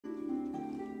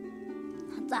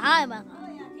За маа.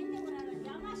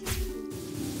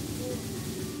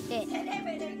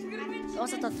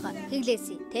 Оса тодорхой.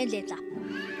 Хийлээсэй. Тэн левла.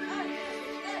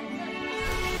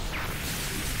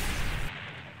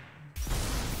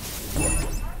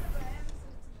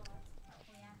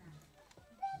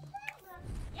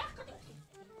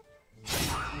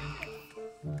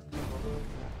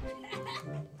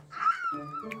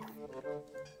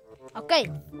 Окей.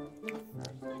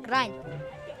 Grind.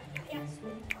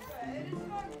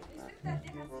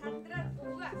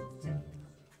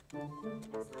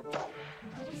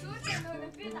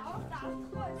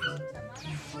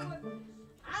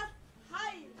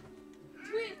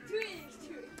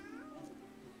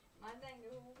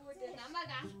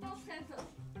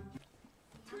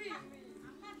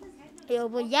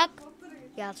 Йоо яг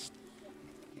яаж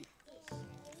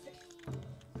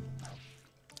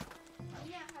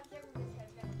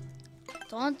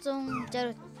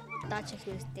 160 даач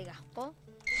хэлбэртэйг авахгүй.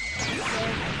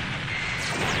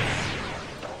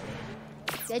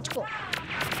 Яжгүй.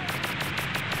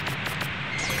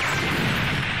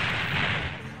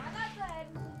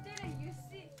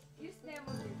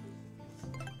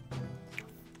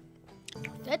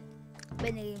 Гэт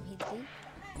бэнэг юм хийдэй.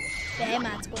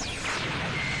 Баймаацгүй.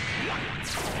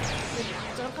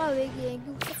 Зургаа үегийн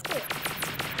англи хэлтэй.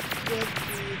 Тэгээд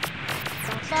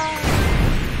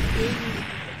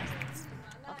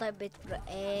одоо бид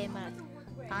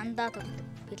дандаа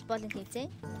футболын хийзээ.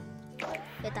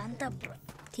 Тэгээд дандаа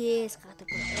тээс гадаг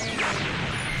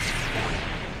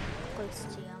гойч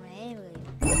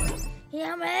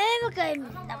ямар гайм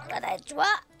намайг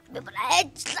ажва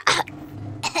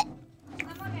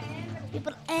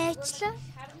бибр ажла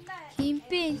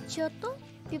химпэн ч одоо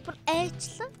бибр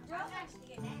ажла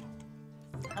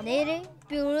анэрэ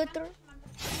би өөрөөр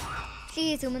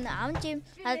Please өмнө амжим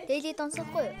дэли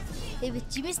донсохгүй. Тэгээ би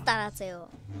жимээс дараа заяа.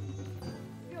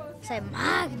 Сая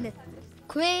магнет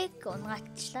quick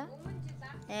унгаачлаа.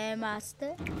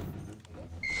 Маастер.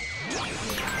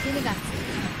 Тэнэг.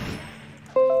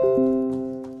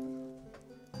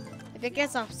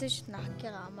 Бекэс обсеш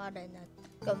нахкига амар байна.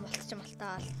 Гом болчих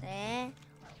малтаа алнаа.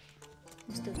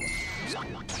 Мөстөг.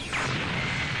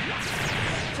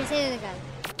 Чэсэг.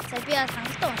 Сая би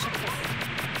хангалттай унших.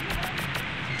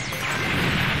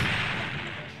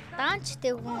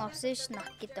 Данчтэй хүн obsession ах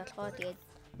гэд болохоо тэгээд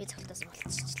би цогтоос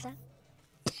болчихчлаа.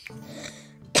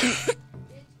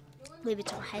 Би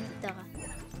ч хайртай байгаа.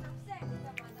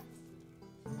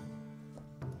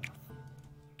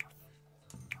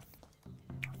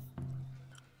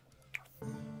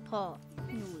 По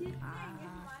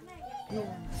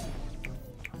юу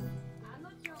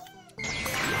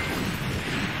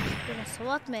тэр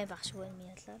сват мэ багшгүй юм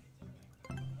ялаа.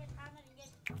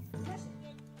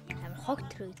 Хог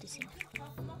трөөдөөс юм.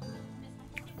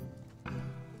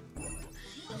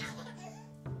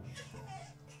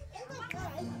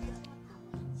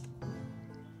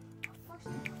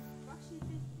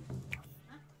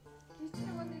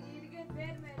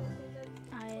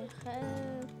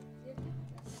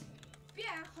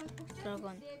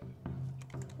 Dragon.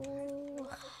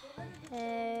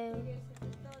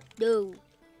 No.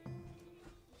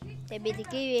 Тэбэд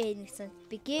гивэ нэгсэн.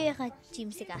 Би гивэха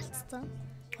чимсэг алдсан.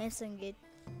 Хэмсэн гээд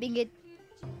би ингээд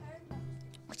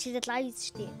өчигдөр лайв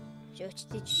хийжтэй.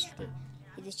 Өчигдөр жишэлтэй.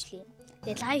 Хэдичлээ.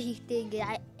 Тэгээ лайв хийхдээ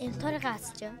ингээд инторигаа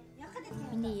хасчих.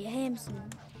 Миний хэмсэн.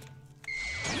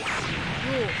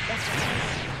 Юу яасан.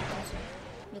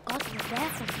 Нэг гол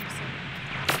байсан юмсан.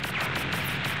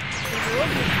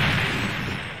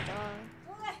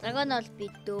 Dragon бол би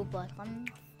дөө болгоно.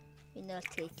 Энэ бол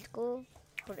тэгэлгүй.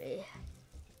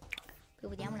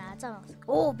 Би ямар азаа.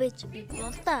 Оо бич би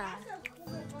болта.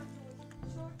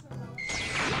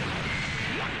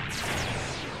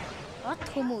 От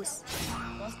хүмүүс.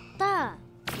 Болта.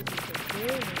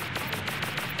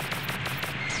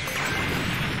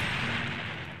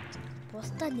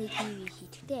 Болта нэг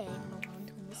хийхдээ амар хүнд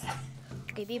хүмүүс.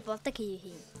 Окей би болта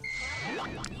хий.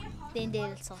 Тэн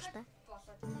дээр л суултаа.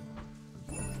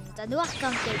 За нөгөө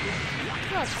аккаунт дээр би.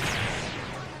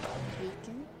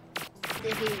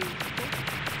 Тэгээ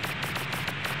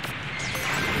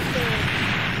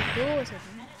дөө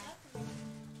сэвэн.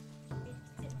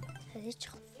 Хэвч.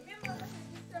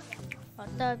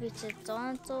 Одоо би ч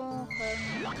 125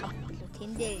 билүү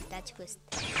тэн дээр даажгүй өст.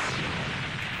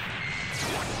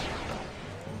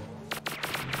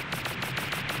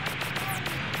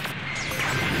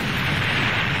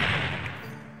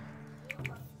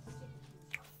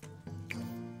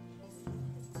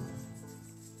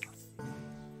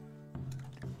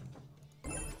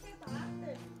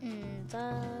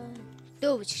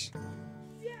 Dövüş.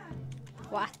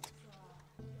 What?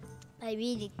 I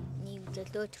really need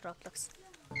зөлөөч Roblox.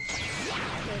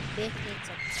 Бэкний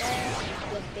цогцоо.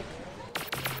 Бэк.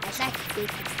 I like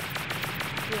bacon.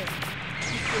 Yeah.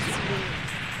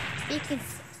 Bacons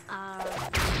are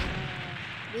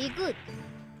very good.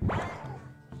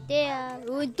 They are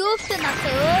dope na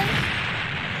to.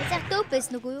 Isang dope is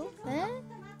nugu юу?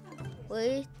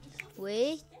 Wait.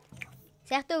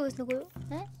 Isang dope is nugu юу?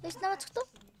 Is намайг цогтоо?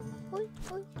 Ой.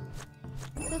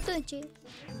 Цогтоо чи.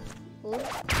 Ой.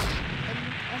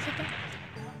 Асаа.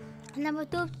 Намайг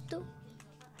доп.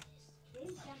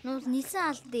 Ну нисэн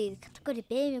алд дээр категори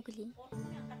баймаагүй ли.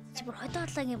 Чи бүр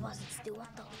хотоолоогийн босс үстэй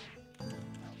уутаа.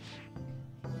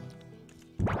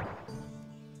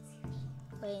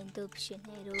 Байн доп шин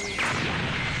хэрүү.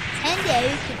 Энд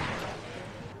явж байна.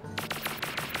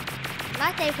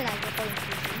 Латай флаг гоё.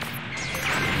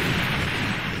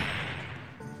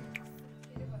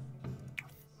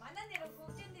 Манай нэр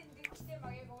хөгжөөний эмгэгчтэй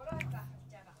магийг уруу заах гэж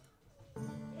байгаа.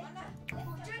 Манай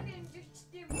хөгжөөний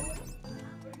эмгэгчтэй мөр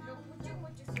хүчиг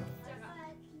суулж байгаа.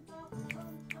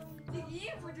 Нэг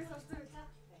ийм хүчиг суулсан.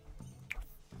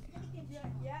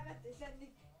 Яагаад тэсээ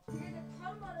нэг тэгээд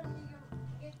тормоор нэг юм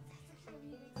ингээд засагшгүй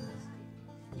хийгээд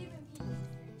тийм юм хийж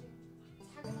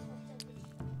цагт болчиход байна.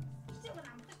 Чи гоо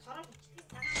намтай тороо хүчтэй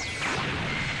цагаан.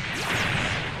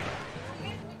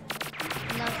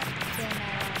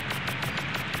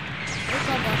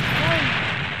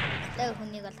 Тэгээд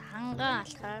хүнийг бол хангаа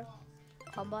алхаар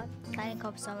комбо таны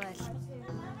копсон байл.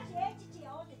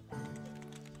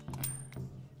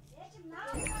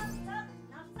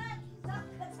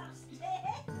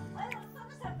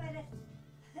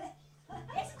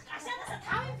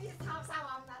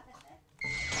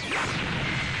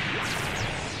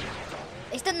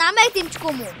 Эстэ намайг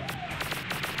дэмжихгүй юм уу?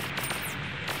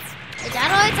 12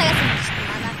 цагаас дэмжсэн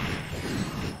манай.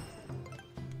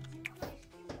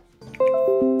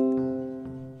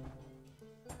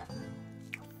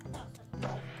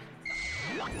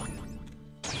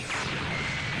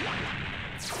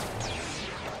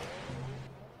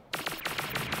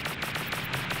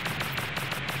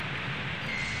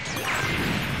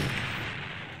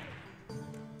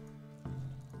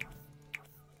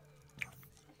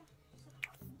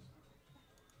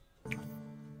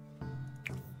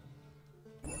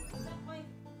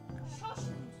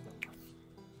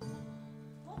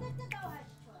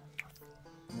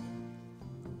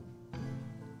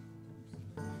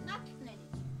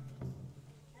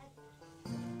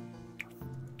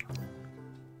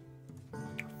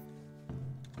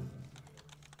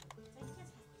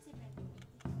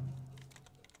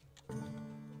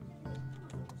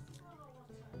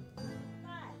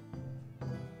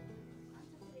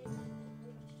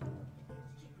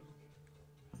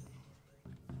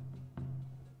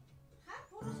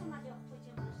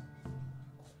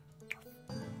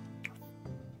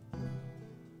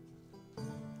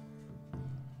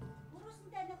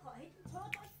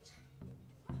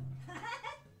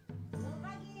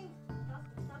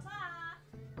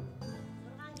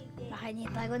 Хани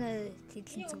тагоно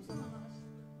тэдлэн зүг.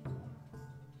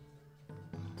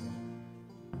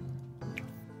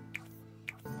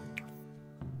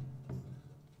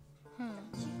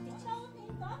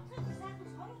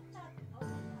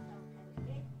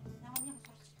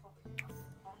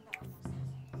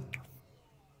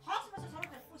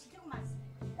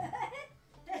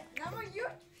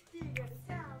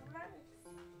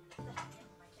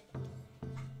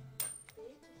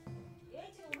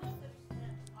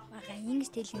 Ингэж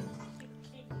тэлэн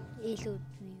илүү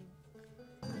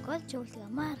гол жуулга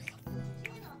амар.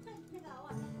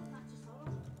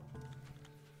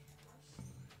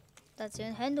 Та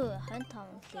зөв хань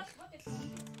таун гэх.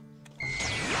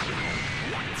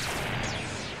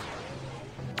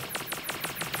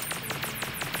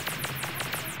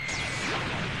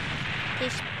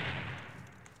 Тэш.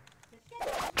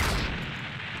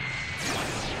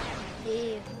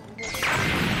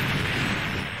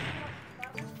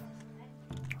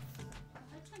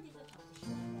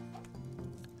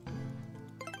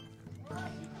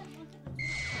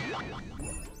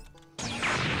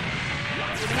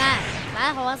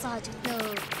 Хаваас хажигднөө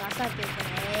галаа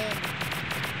бэлээ.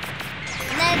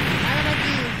 Намайг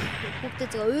хүүхдээ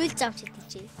зөв уйлж авч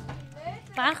идэж.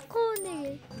 Барахгүй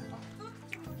нэг.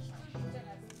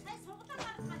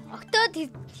 Октод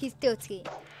хийстэй үцгий.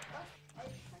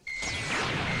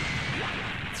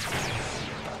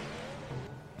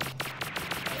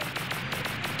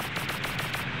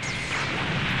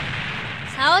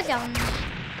 Саул явна.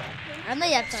 Ана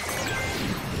явж байгаа.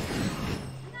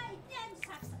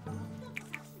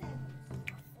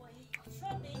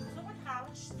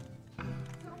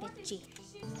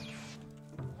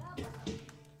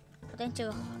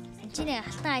 Потенциал Чи нэг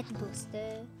алтан айтан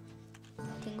төгсдөө.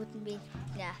 Тэнгүүд нь би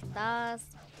алтаас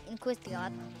энэ квест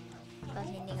яваад бол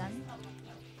энийг ан.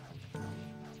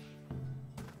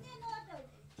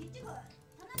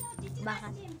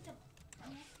 Бахан.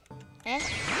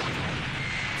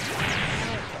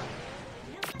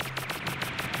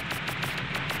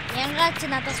 Янгач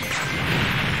надаас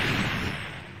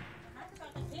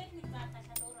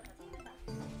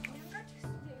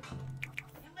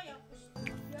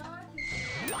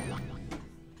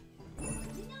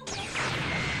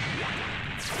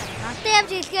Надад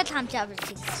явж илгээд хамт явж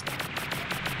хэлсэн.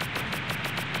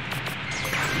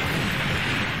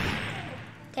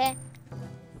 Тэ.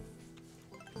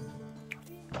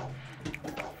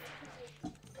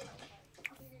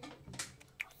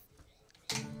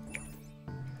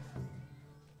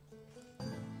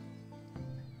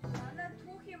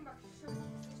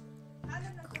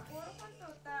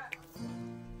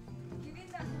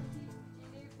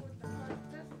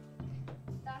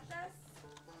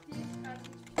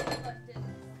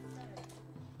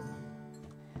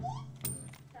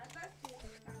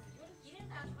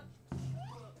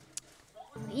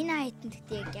 Энэ айтан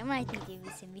гэдэг яг ямар айтан гэдгийг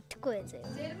мэдэхгүй байзаа.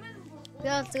 Би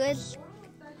бол зүгээр л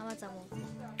хамаа зам уу.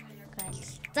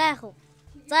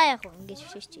 За яг уу ингэж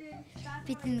бишээч.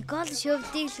 Бид энэ гол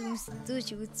шөвдгийг л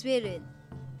зүүж үзмээр байна.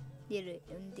 Нэр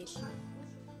өндөл.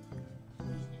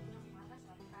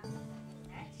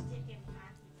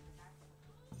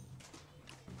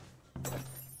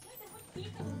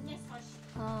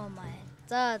 Oh my.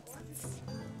 За.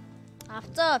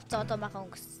 Авцаа одоо махан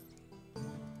өнгөс.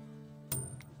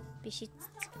 Бишит.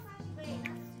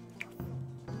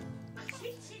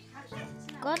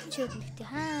 Гол чөлөлтөй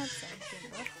хаа зам юм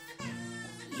бол.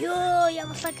 Ёо,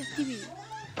 ямарсаа гэвтий.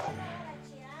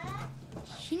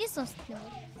 Хинээс сонсдог юм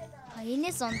бол.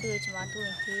 Энээс сонддог гэж магадгүй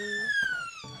юм тий.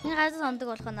 Энэ газар сонддог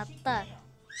болох надаа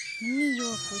миний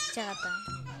юу хүсэж байгаа даа.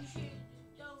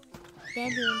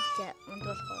 Дэнд үнд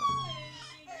болох.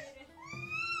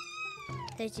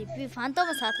 Тэжи би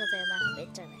фантомос хаатгаа заяа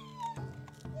байж байгаа.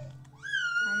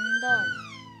 Фантом.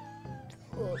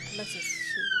 Оо, класс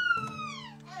ши.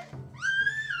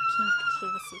 Кинг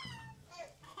легаси.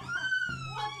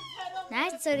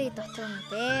 Найцори дотор нь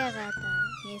байгаа даа.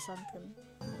 Нэг сондгон.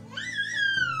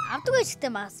 Авдаггүй ч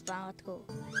гэдэг магас баадгүй.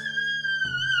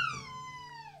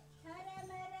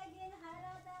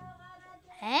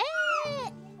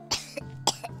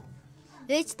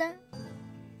 Ээчтэй.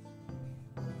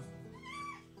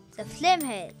 The flame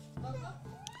head.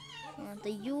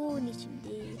 Одоо юу нэг юм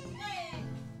дээ.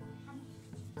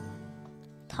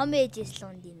 Том ээжээс л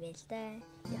унд юм байл да.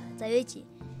 За ээж.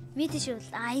 Мэдээж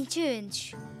бол энэ ч вэ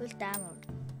шүү. Шүүлт армор.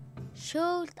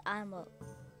 Шүүлт армор.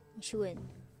 Шүү вэ.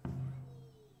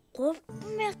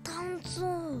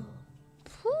 3500.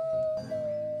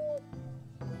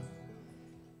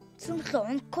 Цүнх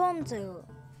онком заяа.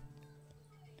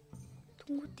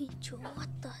 Түнгүүдийн ч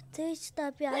угаата. Зээж та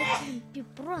би айсан би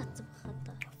буруу атсан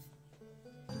бахаа.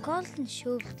 Голден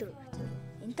шөөлтөр.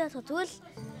 Энтэй тэгвэл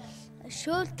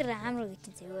шөөлтөр амар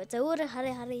гэж заяа. За өөрөө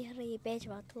харъя байж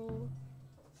бадгүй.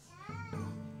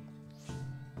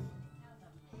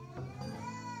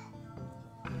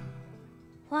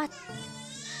 What?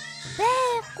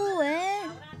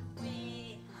 Бэгүй.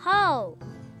 How?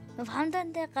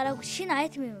 Хамдаандаа гараагүй шинэ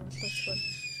айтем юм болчихгоо.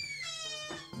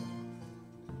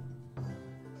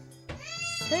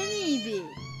 Сэниби.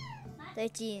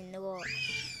 Тэжи нөгөө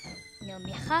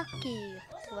мехаки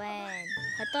вэн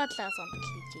хадаадлаас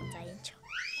онцлж за энэ ч.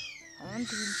 Онд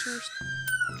юм шүү шүү.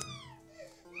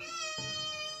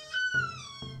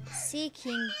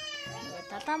 Seeking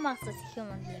татамаас их юм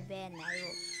байна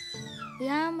аюу.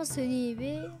 Ямар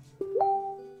сэниби.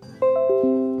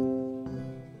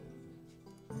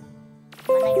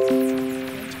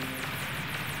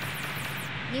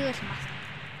 Нэг л мас.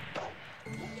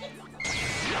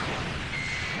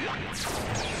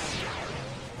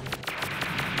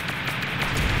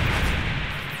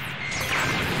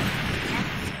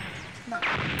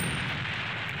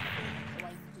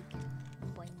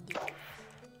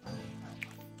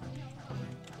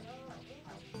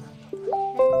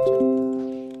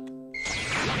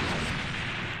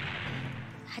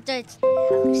 Хажууд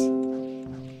хагас.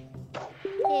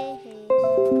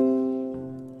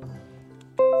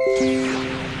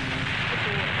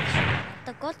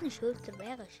 Голден шөөлтөр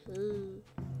байгаа шүү.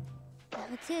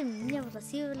 Яг тийм миний бодлоо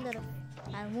сивлэр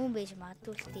мөн байж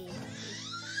магадгүй л дээ.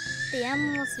 Тэ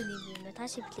ямар ч юм бэ?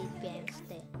 Тааши плейт би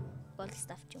аймагтай. Голд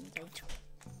стаф ч юм зааж.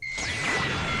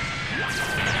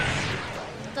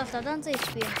 Тоталдан зэйч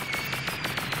би.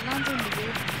 Нандын нэг.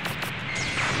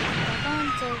 Тоталдан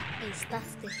зэйч стаф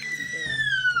дээ.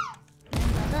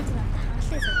 Тоталдан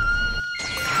хаалтай.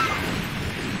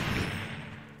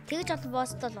 тэгж олон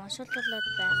босс бол уншууллаад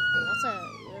байхгүй. Уусаа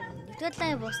нэгдүгээр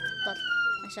талын босс бол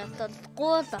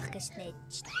уншууллахгүй л байх гэж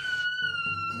найдаж байна.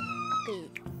 Окей.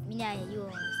 Миний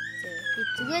юу би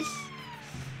зүгээр л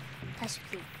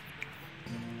ташплий.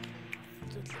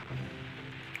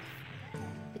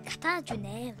 Би катаж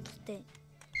үнэ амттай.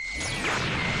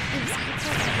 Би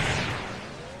сахицаа.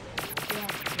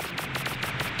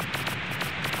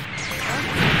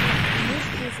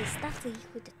 Стаф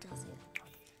хийх үедээ таасаа.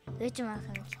 Ээж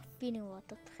маахан би нэг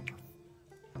бодод.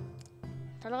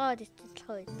 Толгойд итгэх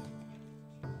үед.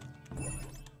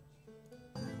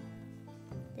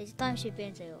 Ээж таам шиг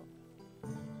бэн заяа.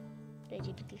 Ээж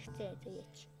битгихтэй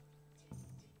заяач.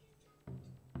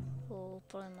 Оо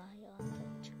проблема яа.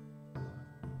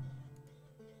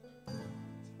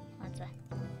 Ачаа.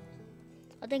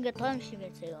 Одоо ингээд таам шиг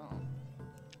бэн заяа.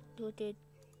 Түүдээ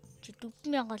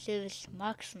 4000 левел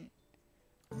макс нь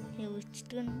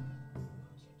Эвчдэг нь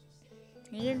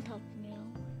 1.5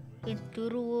 мянга гэнт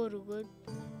 4-өөр өгөөд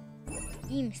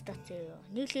ийм стат заяа.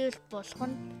 Нэг левел болох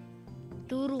нь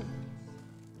 4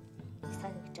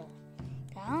 стат гэж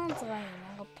байгаа. Тэгээ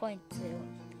 16 point заяа.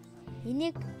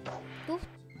 Энийг дүүт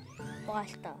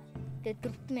багтаа.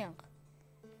 Тэгээ 4000.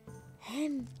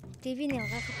 Хэм ТV-ний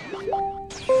гахах.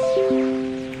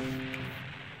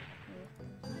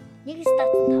 Нэг стат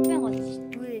 5000 болж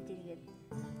дүүрээд иргээд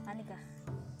аник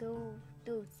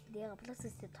яга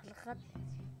плюстэй толгоход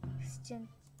чинь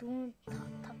дүүн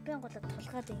 5000 болоод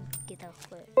толгоход ингээд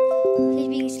авахгүй. Тэгж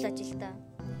би ингэж л ажил та.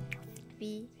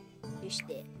 Би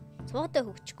юуштэй. Цуугатай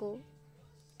хөвчгөө.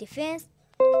 Defense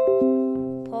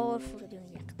powerful юм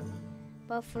яг.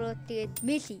 Powerful тэгээд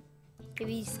melee.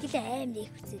 Би скил аим их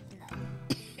хүсэж байна.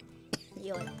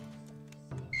 Йоо.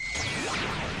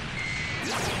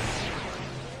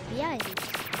 Яа юм.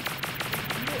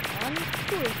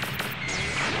 Онтой.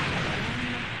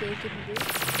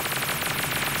 Тэгэлгүй.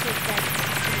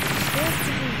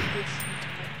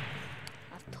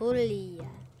 Totally.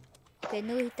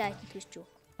 Гэнэ тайт гэж юу.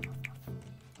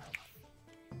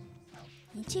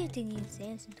 Энд чи тийм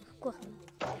зэнсэн төгөхгүй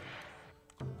байна.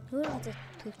 Өөр газар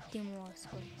төгт юм уу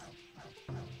эсвэл.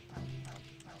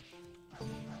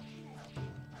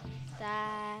 За.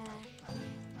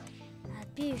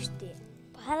 Би юуштэй.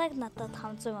 Бараг надад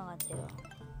 500 байгаа заяа.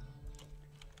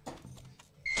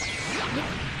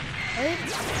 Хоёр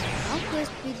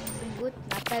анхээс билэнгүүд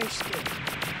надад юуштэй.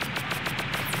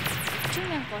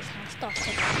 30,000 гол хангалттай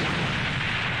болчихсон.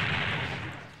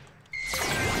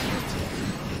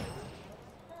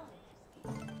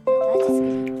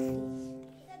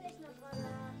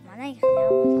 Манай их ямар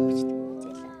хүчтэй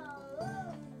зээлээ.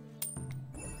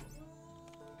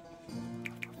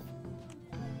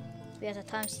 Би одоо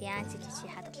таамс яан чи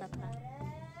хадгалаад байгаа.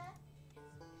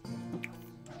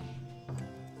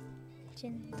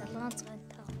 Чин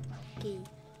 705 гээ.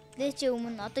 Лэчи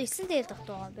өмнө одоо 9 дээр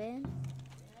тогтоогоо байна.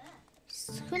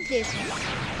 Хүн дээр.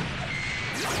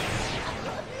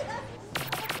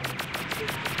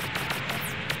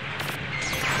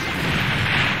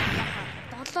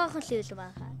 Долоохон левел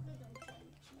байгаа.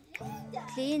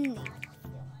 Клин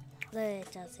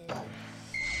лээжээс.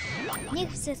 Нэг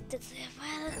хэсэгт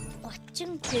баг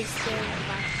 30 квестээр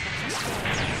баг.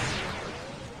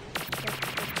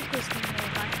 30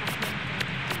 квестээр баг.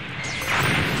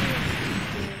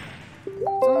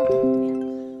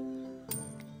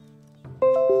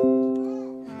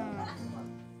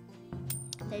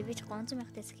 Би ч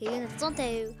 300,000-аас хийгээд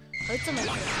 150 200,000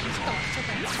 нэлээд олцоод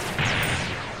байна.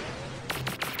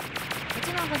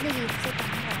 100,000 нэг хийсээ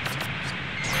байна.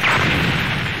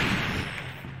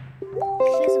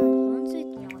 Эхлээс нь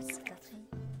 300 яваас гэх юм.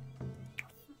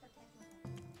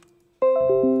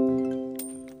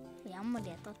 Ямар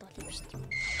ядаад бол юм шүү дээ.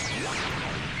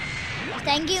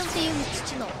 Тангийн юм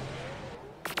чинь үү?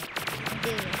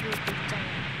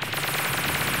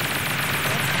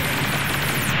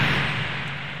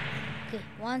 Okay,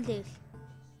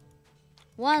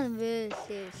 one level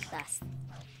last.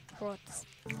 Rots.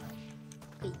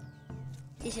 Okay.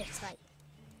 This is right.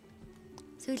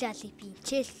 Сүүлaalыг би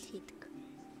чэл хийдэг.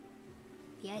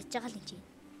 Яаж байгаа л юм чи.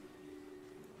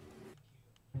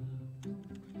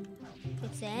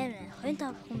 Тэгсэн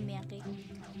 25 мянгаыг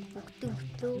бүгдөө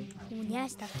өглөө хүн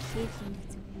яаж тавх левел юм бэ?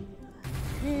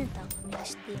 25 мянга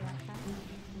штий маа.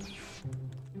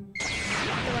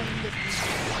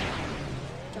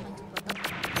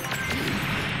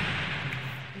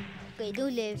 Okay, do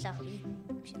level up.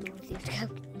 She do level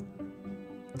up.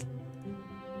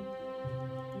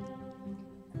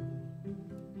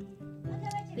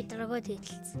 Би трагод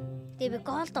хэлсэн. Тэгээ би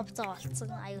голд авцаа болцсон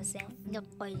аюу сайн. Нэг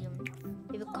гоё юм.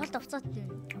 Би голд авцаад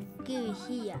гив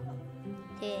хийя.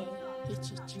 Тэ Хич.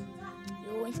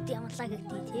 Юу энэт ямлаа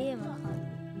гэдэг тийм аа.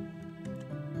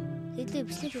 Хэдий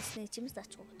бичлэг хийснээр чимс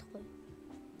даачгүй гэдэггүй.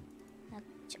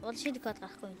 Бол шинэ код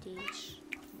гарахгүй юм тийш.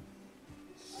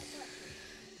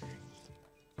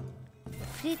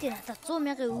 Фрид надад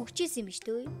 100,000 өгчээсэн юм биш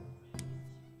үү?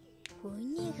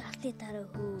 Хөөнийг алтын дараа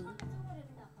хөө.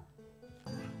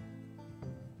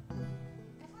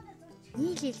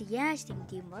 Нийлэл яаж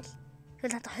тэмдэг юм бол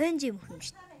тэгэхээр надад хойнж юм өгөх юм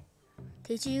шүү дээ.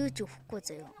 Тэг чи юу ч өгөхгүй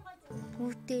заяа.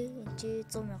 Түүтээ энэ чи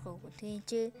 100,000 өгөн. Тэг энэ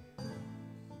чи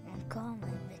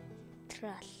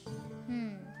метрал.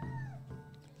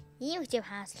 Ийм ч юм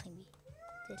хааслах юм би.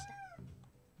 Зээлээ.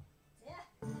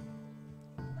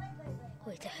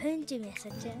 Хөөе тэг хойнж юм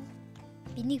ясаач.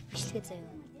 Бинийг бичлэгээ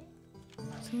заяа.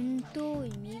 Сүндөө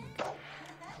имийг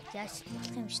яаж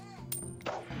болох юм шүү дээ.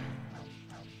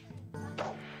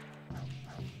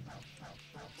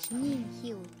 Чиний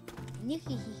хийв. Нэг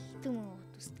хийхтэн мөн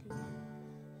утустай.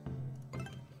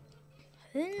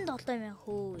 Хэн 7,000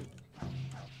 хөөе.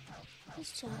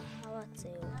 Хич хаваа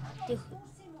заяа. Тэг.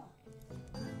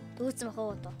 Дүүцэн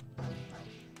бахаа одоо.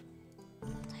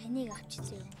 Таныг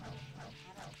авчицээ.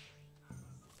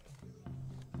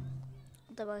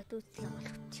 Одоо баг дүүцлээ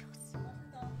болчихсон.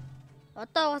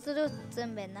 Одоо бас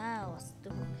дүүцэн байна. Бас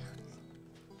дүүцэн.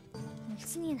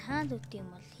 Мэлсний хаанд үт юм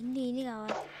бол хиний энийг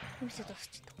аваад юмсад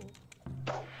осчдгоо.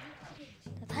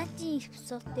 Таачин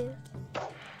эпизод дээр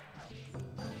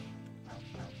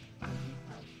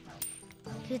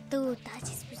хэдөө таач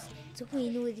зөвхөн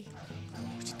энүүгээр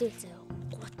хүчтэй заяа.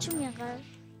 30,000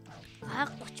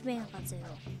 30,000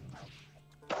 заяа.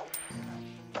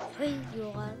 Хой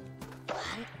юугаар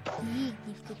нэг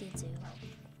нэвтэд заяа.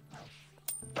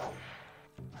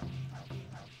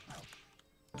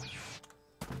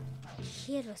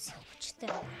 Херос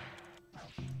хүчтэй.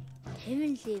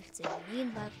 Тэмэн лев заяа. Нэг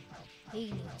баг нэг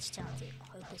нэгч чам заяа.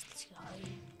 Хоёр дэслэг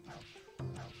хоёр.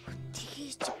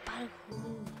 Тэгэж баг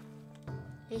хөө.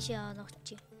 Эшээ оногч.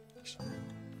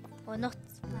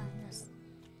 Оногч нас.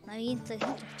 Наян цаг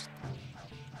хийж болчих.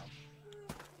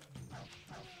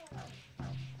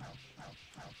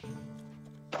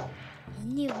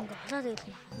 Эний мөнгө халаад байл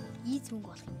маа. Ийз мөнгө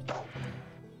болох юм байна.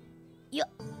 Йо.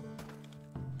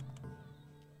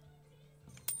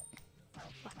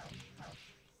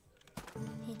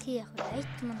 Тэг яг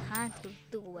айт мань хаант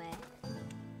өгдөг вэ?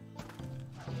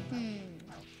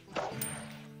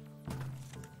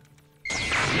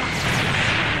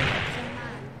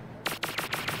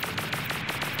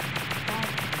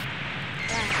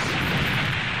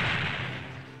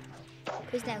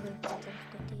 Questa è quel punto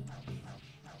così.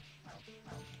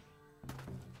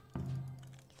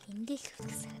 Hindi л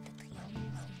хөсгсаад байдаг юм.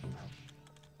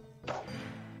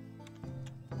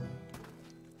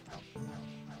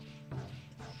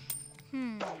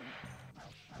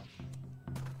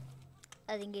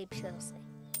 Ad ингээд биш басна.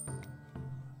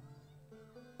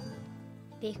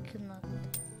 Бэкнод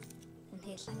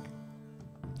үнэлэг.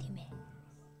 Тийм ээ.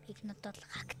 Бэкнод бол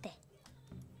хагтай.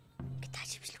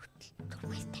 Гитач бичлэг хөтөл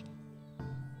турбайтай.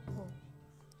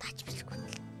 Тач бичлэг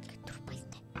хөтөл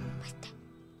турбайтай. Байтай.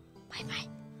 Бай.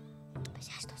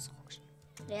 Башааш тосох гэж.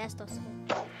 Яас тосох.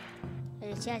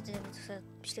 Чааж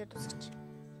бичлэг тусгач.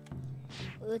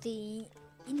 Өөдөө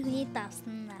энэ хүний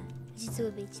давсан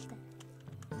зүү байж л та.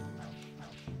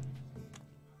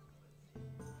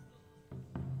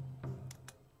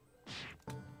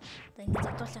 Ингээд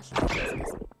задуулаад.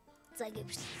 За ингэ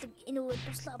бичлэг энэ үйл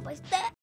туслаа баяртай.